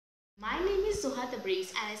My name is Zoha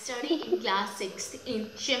Tabrez and I study in class 6 in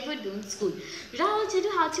Shepherd's School. Today I will tell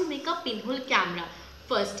you how to make a pinhole camera.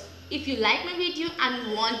 First, if you like my video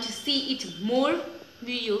and want to see it more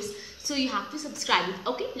videos, so you have to subscribe it.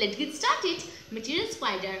 Okay, let's get started. Materials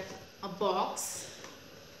required: a box,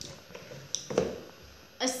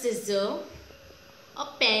 a scissor, a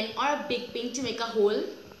pen or a big pen to make a hole,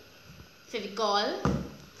 Fevicol,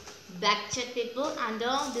 black chart paper, and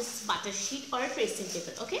this butter sheet or a tracing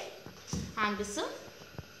paper. Okay, and this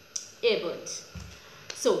earbud.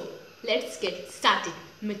 So let's get started.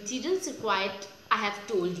 Materials required I have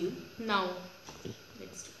told you. Now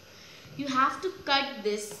let's do. You have to cut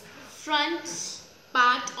this front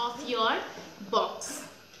part of your box.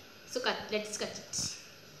 So let's cut it.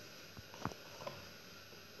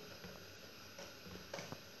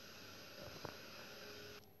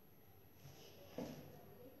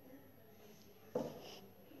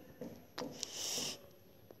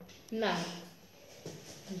 Now,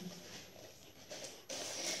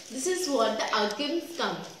 this is what the outcomes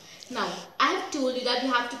come. Now, I have told you that you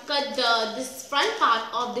have to cut this front part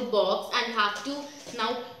of the box and you have to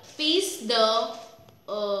now paste the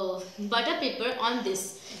butter paper on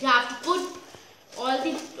this. You have to put all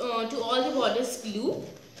the borders glue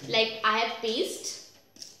like I have paste,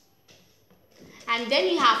 and then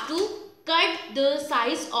you have to cut the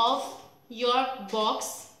size of your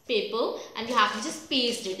box paper and you have to just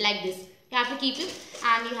paste it like this. You have to keep it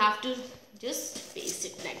and you have to just paste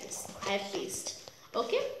it like this. I have pasted.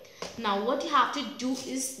 Okay. Now what you have to do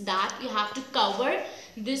is that you have to cover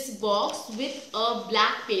this box with a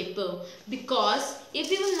black paper, because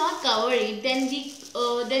if you will not cover it, then the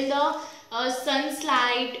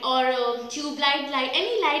sunlight or tube light,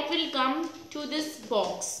 any light will come to this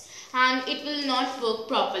box and it will not work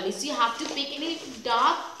properly. So you have to pick any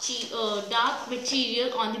dark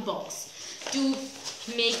material on the box to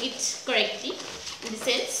make it correctly in the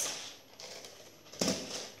sense.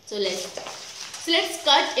 So let's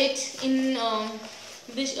cut it in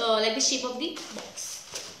this like the shape of the box.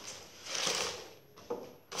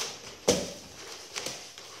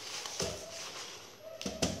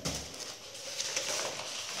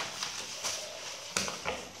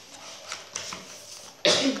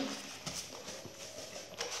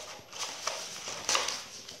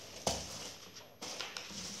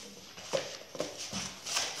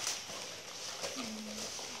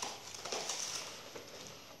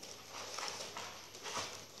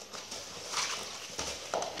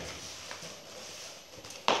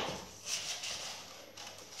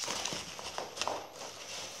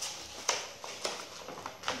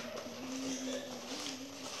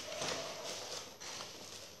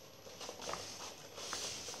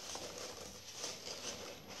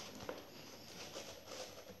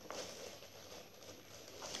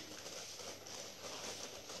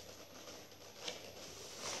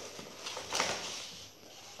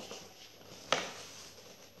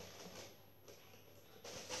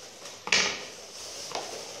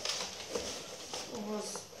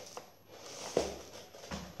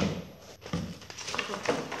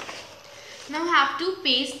 Now have to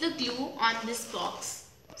paste the glue on this box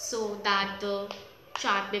so that the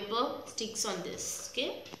chart paper sticks on this.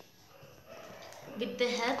 Okay. With the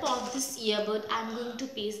help of this earbud, I'm going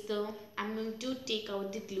to take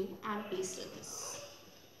out the glue and paste like this.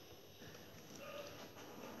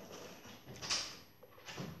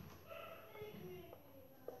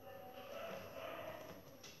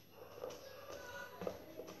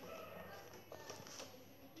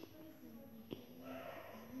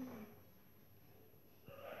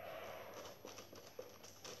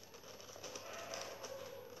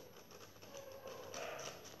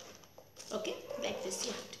 Okay, like this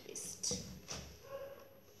you have to paste,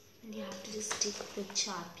 and you have to just take the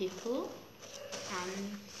chart paper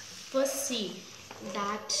and first see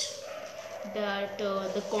that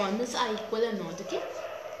the corners are equal or not. Okay,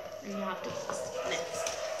 and you have to paste it like this,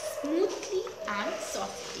 smoothly and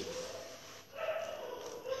softly.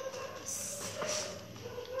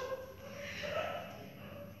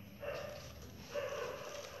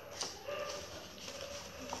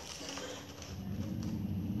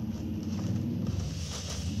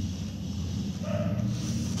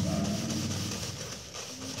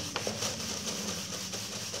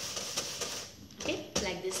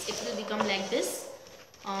 Like this, it will become like this.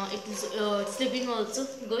 It is slipping also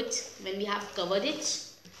good when we have covered it.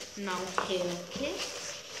 Now here, okay,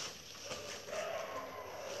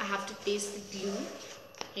 I have to paste the glue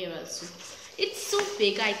here also. It's so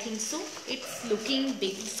big, I think so. It's looking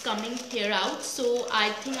big. It's coming here out. So I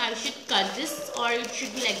think I should cut this, or it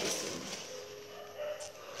should be like this.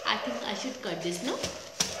 I think I should cut this, no?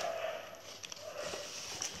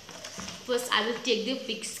 first I will take the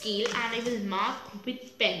big scale and I will mark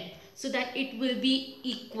with pen so that it will be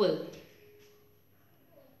equal.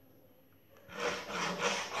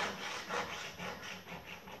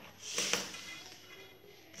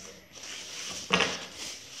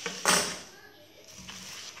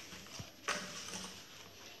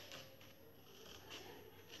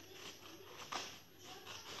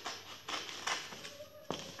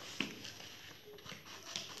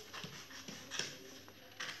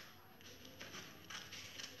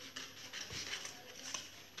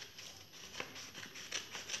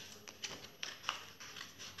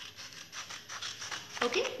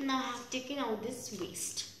 Okay, now I have taken out this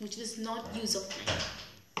waste which was not use of mine.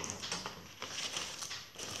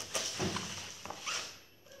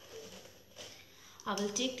 I will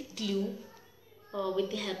take the glue with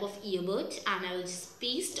the help of earbuds and I will just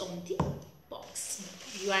paste on the box.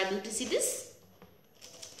 You are able to see this?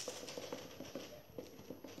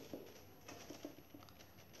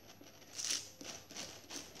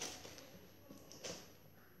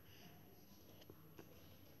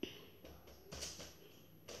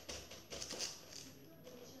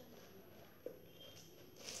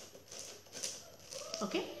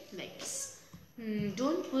 Okay, like this.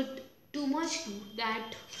 Don't put too much glue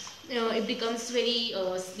that it becomes very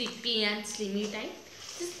sticky and slimy type.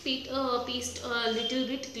 Just paste a little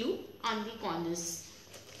bit glue on the corners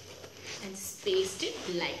and just paste it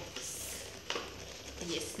like this.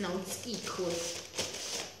 Yes, now it's equal.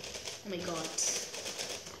 Oh my god.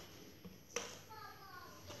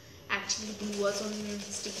 Actually, glue was on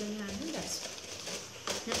stick on your hand.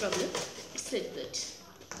 That's no problem. It's like that.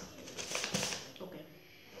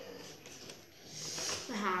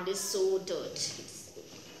 My hand is so dirty.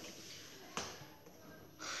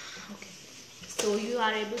 Okay, so you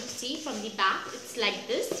are able to see from the back, it's like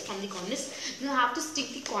this from the corners. You have to stick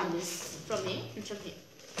the corners from here and from here.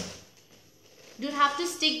 You have to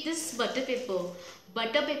stick this butter paper.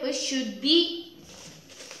 Butter paper should be,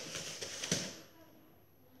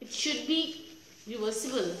 it should be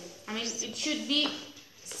reversible. I mean, it should be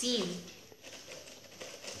seen.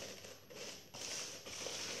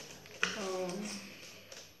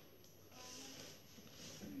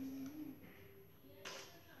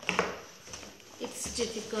 It's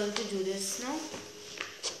difficult to do this now.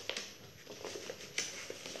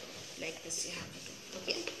 Like this you have to do.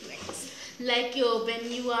 Okay, like this. Like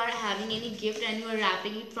when you are having any gift and you are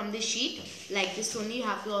wrapping it from the sheet, like this only you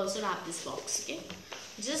have to also wrap this box. Okay,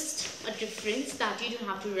 just a difference that you don't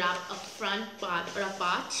have to wrap a front part or a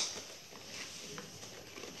part,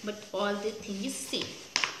 but all the thing is same.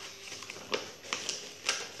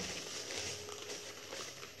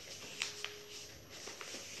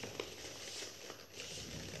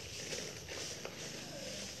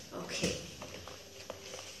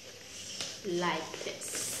 Like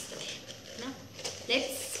this. Okay. Now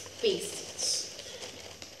let's paste it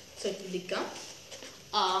so it will become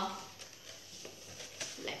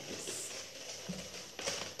like this.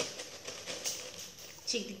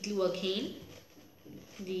 Check the glue again,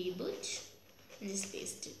 the butch, and just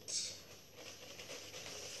paste it.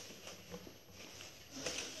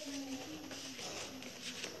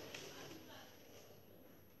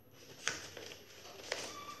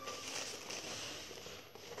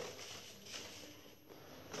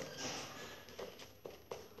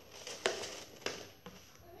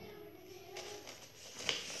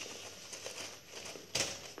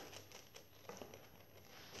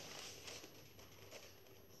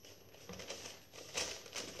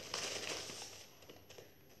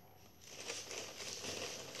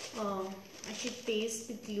 I should paste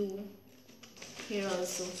the glue here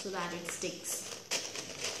also so that it sticks.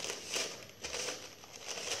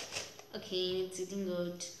 Okay, it's sitting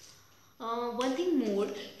good. One thing more,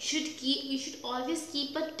 you should always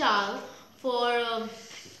keep a towel for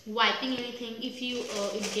wiping anything if you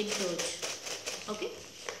it get dirt. Okay,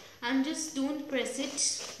 and just don't press it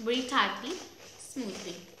very tightly,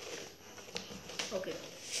 smoothly. Okay,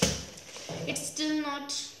 it's still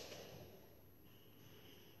not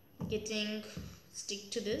getting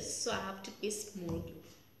stick to this, so I have to paste more glue.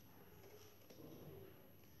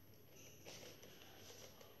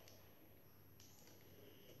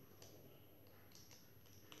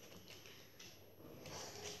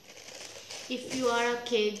 If you are a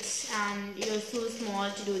kid and you're so small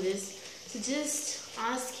to do this, so just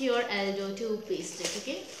ask your elder to paste it,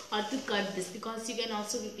 okay, or to cut this, because you can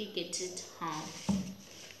also get it harm.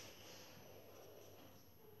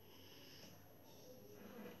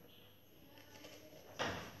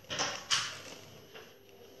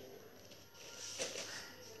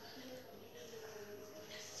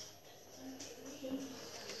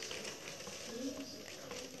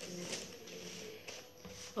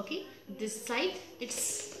 Okay, this side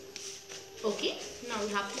it's okay. Now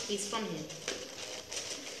we have to paste from here.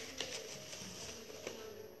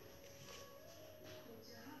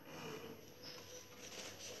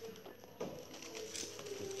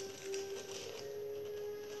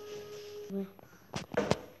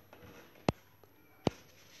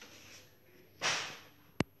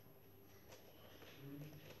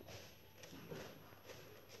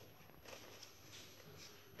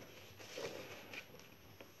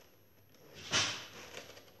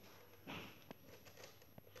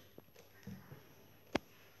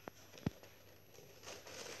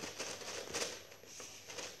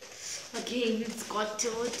 Again, it's got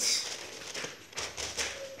dirt.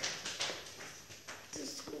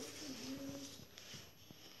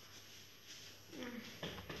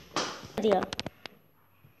 Dear.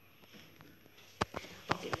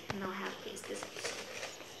 Okay, now I have placed this.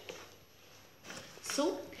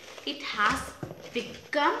 So it has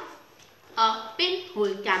become a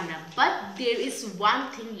pinhole camera, but there is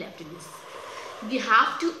one thing left in this. We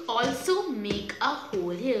have to also make a hole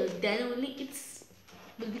here, then only it's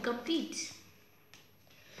will be complete.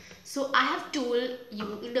 So I have told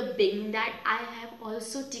you in the beginning that I have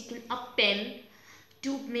also taken a pen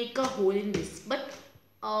to make a hole in this, but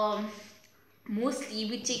mostly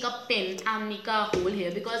we take a pen and make a hole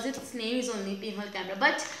here because its name is only pinhole camera.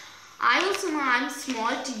 But I also know I'm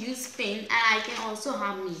small to use pen and I can also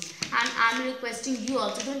harm me, and I'm requesting you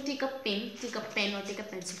also, don't take a pen, take a pen or take a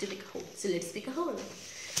pencil to make a hole. So let's make a hole.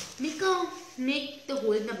 Make the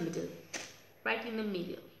hole in the middle, right in the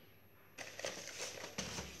middle.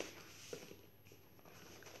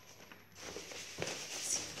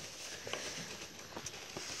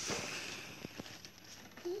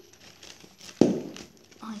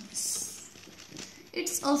 Oh, yes.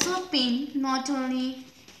 It's also a pen, not only.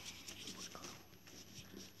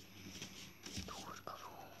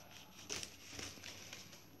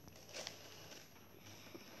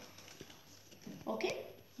 Okay,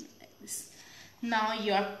 now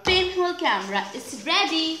your pinhole camera is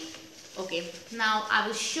ready. Okay, now I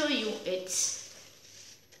will show you it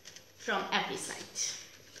from every side.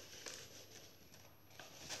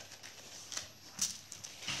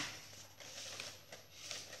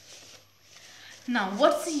 Now,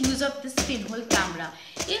 what's the use of this pinhole camera?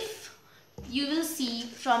 If you will see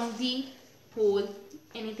from the hole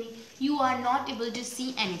anything, you are not able to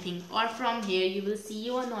see anything, or from here you will see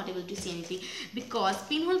you are not able to see anything, because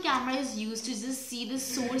pinhole camera is used to just see the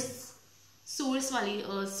source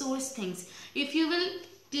things. If you will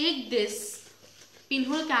take this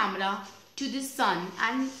pinhole camera to the sun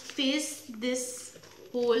and face this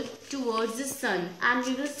hole towards the sun, and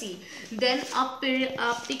we will see, then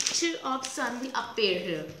a picture of sun will appear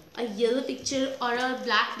here. A yellow picture or a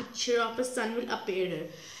black picture of a sun will appear here.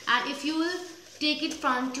 And if you will take it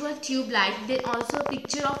front to a tube light, then also a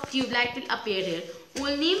picture of tube light will appear here.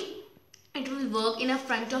 Only it will work in a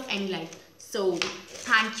front of any light. So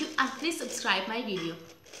thank you, and please subscribe my video.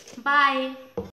 Bye.